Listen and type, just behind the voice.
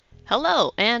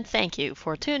Hello, and thank you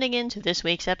for tuning in to this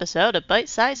week's episode of Bite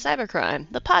Size Cybercrime,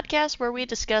 the podcast where we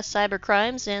discuss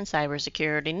cybercrimes and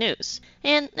cybersecurity news.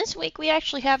 And this week we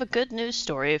actually have a good news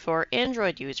story for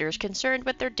Android users concerned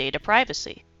with their data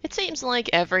privacy. It seems like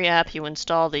every app you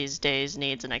install these days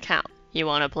needs an account. You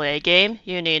want to play a game?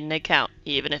 You need an account,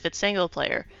 even if it's single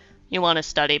player. You want to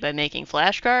study by making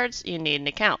flashcards? You need an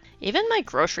account. Even my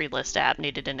grocery list app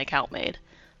needed an account made.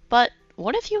 But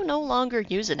what if you no longer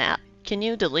use an app? Can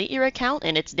you delete your account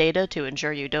and its data to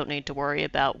ensure you don't need to worry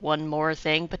about one more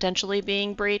thing potentially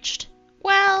being breached?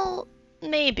 Well,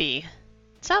 maybe.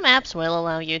 Some apps will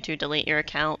allow you to delete your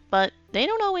account, but they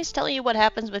don't always tell you what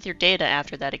happens with your data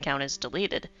after that account is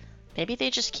deleted. Maybe they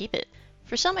just keep it.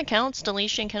 For some accounts,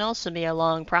 deletion can also be a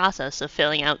long process of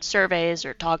filling out surveys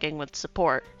or talking with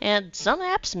support, and some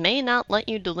apps may not let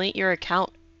you delete your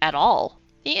account at all.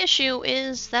 The issue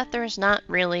is that there's not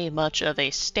really much of a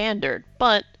standard,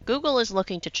 but Google is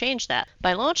looking to change that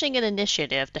by launching an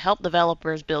initiative to help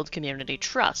developers build community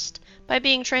trust by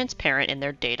being transparent in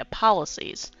their data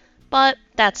policies. But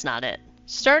that's not it.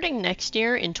 Starting next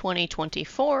year in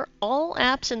 2024, all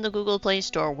apps in the Google Play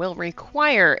Store will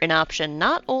require an option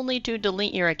not only to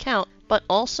delete your account, but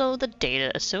also the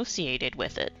data associated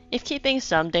with it. If keeping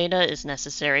some data is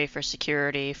necessary for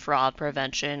security, fraud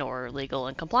prevention, or legal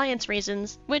and compliance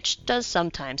reasons, which does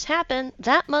sometimes happen,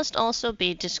 that must also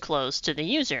be disclosed to the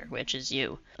user, which is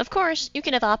you. Of course, you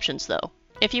can have options though.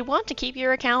 If you want to keep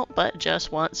your account but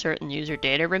just want certain user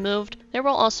data removed, there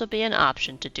will also be an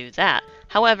option to do that.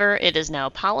 However, it is now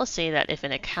policy that if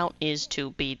an account is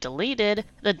to be deleted,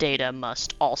 the data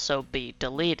must also be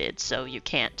deleted, so you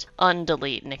can't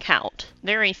undelete an account.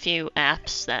 Very few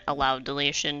apps that allow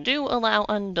deletion do allow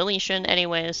undeletion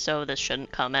anyways, so this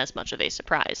shouldn't come as much of a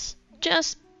surprise.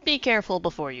 Just be careful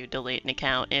before you delete an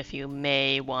account if you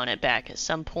may want it back at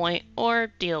some point, or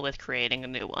deal with creating a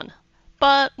new one.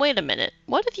 But wait a minute,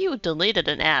 what if you deleted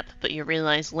an app but you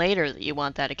realize later that you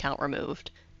want that account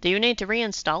removed? Do you need to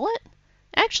reinstall it?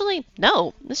 Actually,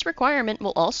 no. This requirement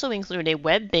will also include a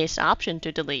web-based option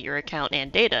to delete your account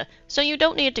and data, so you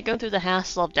don't need to go through the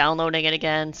hassle of downloading it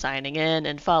again, signing in,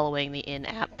 and following the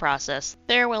in-app process.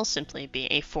 There will simply be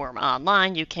a form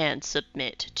online you can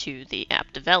submit to the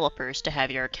app developers to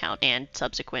have your account and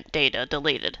subsequent data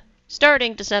deleted.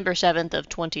 Starting December 7th of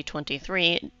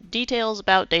 2023, details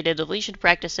about data deletion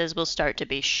practices will start to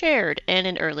be shared, and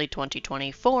in early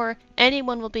 2024,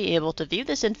 anyone will be able to view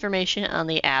this information on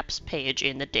the app's page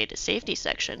in the data safety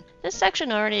section. This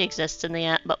section already exists in the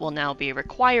app, but will now be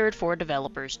required for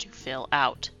developers to fill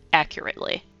out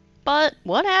accurately. But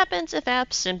what happens if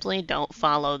apps simply don't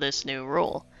follow this new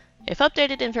rule? If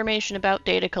updated information about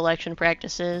data collection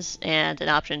practices and an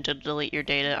option to delete your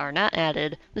data are not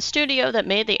added, the studio that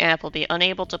made the app will be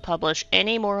unable to publish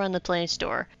any more on the Play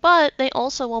Store, but they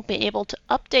also won't be able to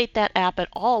update that app at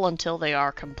all until they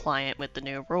are compliant with the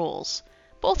new rules.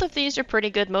 Both of these are pretty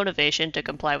good motivation to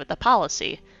comply with the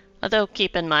policy, although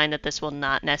keep in mind that this will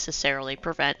not necessarily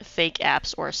prevent fake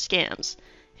apps or scams.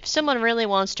 If someone really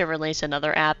wants to release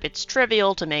another app, it's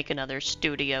trivial to make another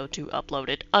studio to upload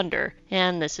it under,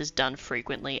 and this is done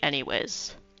frequently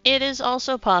anyways. It is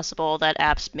also possible that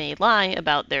apps may lie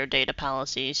about their data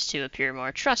policies to appear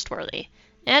more trustworthy,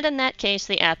 and in that case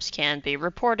the apps can be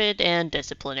reported and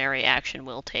disciplinary action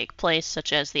will take place,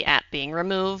 such as the app being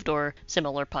removed or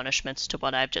similar punishments to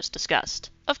what I've just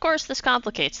discussed. Of course, this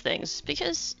complicates things,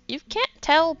 because you can't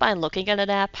tell by looking at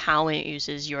an app how it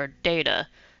uses your data.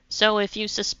 So if you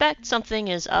suspect something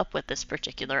is up with this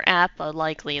particular app, a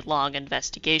likely long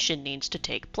investigation needs to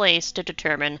take place to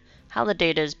determine how the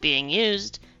data is being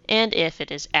used and if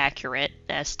it is accurate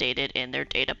as stated in their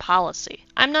data policy.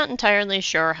 I'm not entirely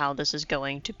sure how this is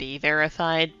going to be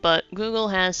verified, but Google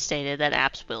has stated that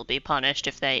apps will be punished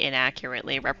if they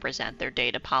inaccurately represent their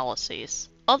data policies.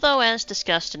 Although, as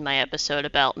discussed in my episode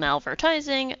about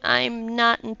malvertising, I'm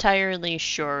not entirely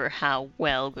sure how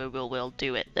well Google will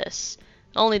do at this.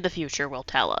 Only the future will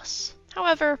tell us.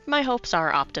 However, my hopes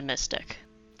are optimistic.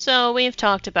 So we've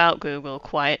talked about Google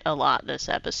quite a lot this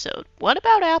episode. What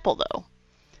about Apple though?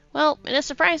 Well, in a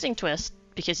surprising twist,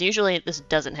 because usually this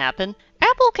doesn't happen,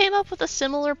 Apple came up with a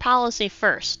similar policy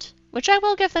first, which I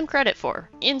will give them credit for,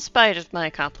 in spite of my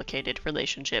complicated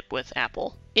relationship with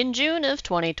Apple. In June of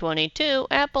 2022,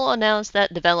 Apple announced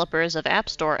that developers of App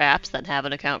Store apps that have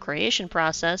an account creation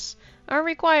process are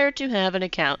required to have an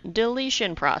account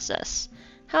deletion process.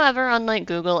 However, unlike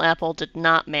Google, Apple did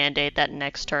not mandate that an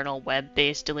external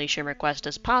web-based deletion request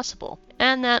is possible,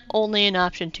 and that only an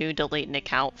option to delete an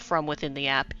account from within the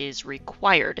app is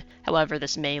required. However,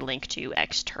 this may link to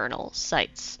external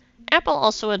sites. Apple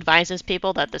also advises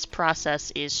people that this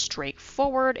process is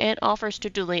straightforward and offers to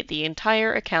delete the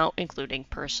entire account, including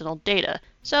personal data.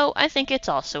 So I think it's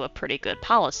also a pretty good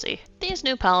policy. These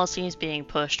new policies being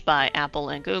pushed by Apple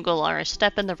and Google are a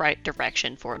step in the right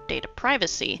direction for data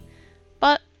privacy.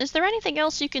 But is there anything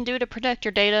else you can do to protect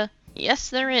your data? Yes,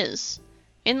 there is.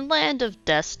 In the land of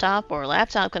desktop or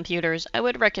laptop computers, I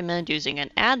would recommend using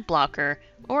an ad blocker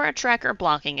or a tracker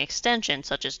blocking extension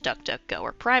such as DuckDuckGo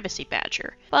or Privacy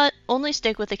Badger, but only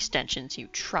stick with extensions you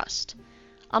trust.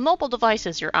 On mobile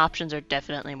devices, your options are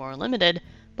definitely more limited,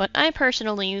 but I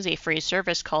personally use a free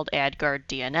service called AdGuard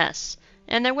DNS,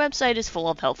 and their website is full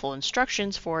of helpful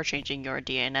instructions for changing your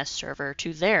DNS server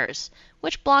to theirs,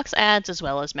 which blocks ads as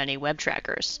well as many web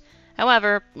trackers.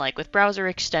 However, like with browser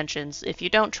extensions, if you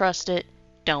don't trust it,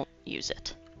 don't use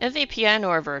it. A VPN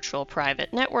or virtual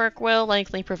private network will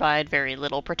likely provide very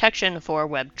little protection for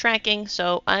web tracking,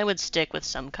 so I would stick with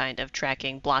some kind of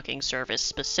tracking blocking service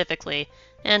specifically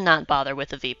and not bother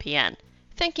with a VPN.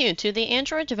 Thank you to the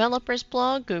Android Developers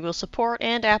Blog, Google Support,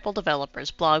 and Apple Developers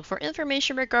Blog for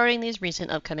information regarding these recent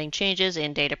upcoming changes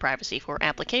in data privacy for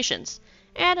applications.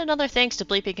 And another thanks to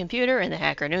Bleeping Computer and the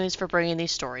Hacker News for bringing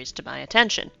these stories to my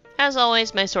attention. As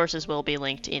always, my sources will be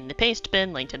linked in the paste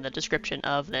bin, linked in the description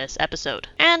of this episode.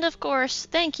 And of course,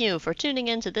 thank you for tuning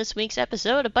in to this week's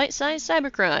episode of Bite Size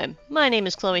Cybercrime. My name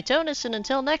is Chloe Tonis, and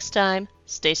until next time,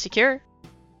 stay secure.